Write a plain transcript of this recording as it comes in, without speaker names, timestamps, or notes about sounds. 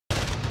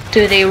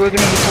Today we're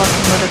gonna be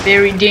talking about a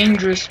very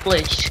dangerous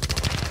place.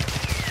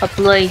 A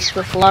place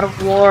with a lot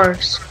of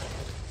wars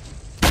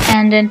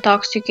and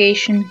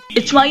intoxication.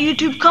 It's my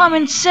YouTube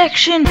comment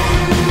section!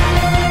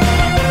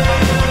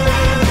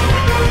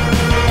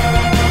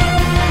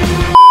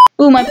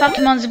 Ooh, my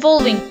Pokemon's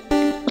evolving!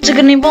 What's it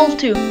gonna evolve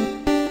to?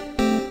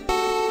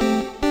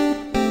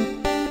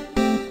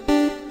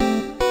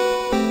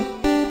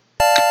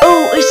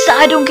 Oh,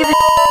 I don't give a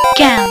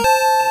damn!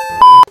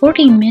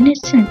 40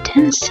 minutes and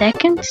 10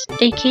 seconds?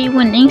 aka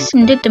when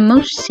Inkson did the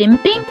most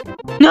simping?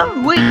 No,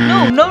 wait,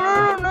 no.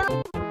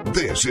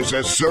 This is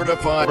a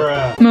certified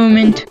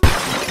moment.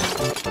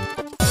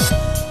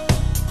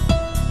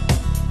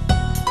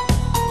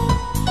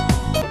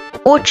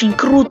 Очень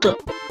круто.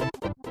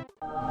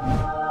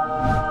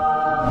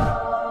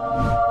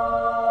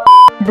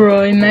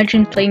 Bro,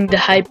 imagine playing the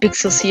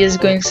Hypixel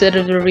CSGO instead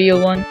of the real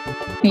one.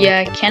 Yeah,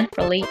 I can't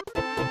relate.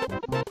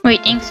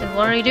 Wait, Inkson,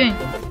 what are you doing?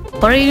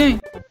 What are you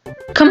doing?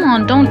 Come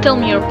on, don't tell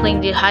me you're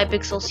playing the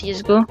Hypixel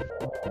CSGO.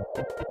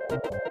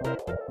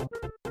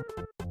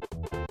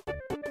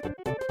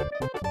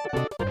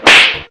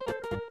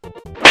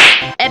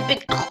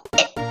 Epic.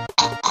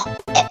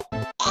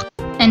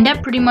 And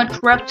that pretty much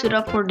wraps it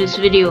up for this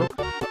video.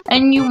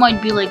 And you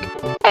might be like,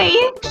 hey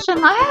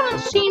Inkson, I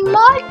haven't seen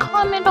my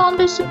comment on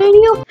this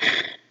video.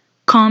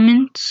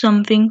 Comment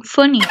something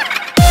funny.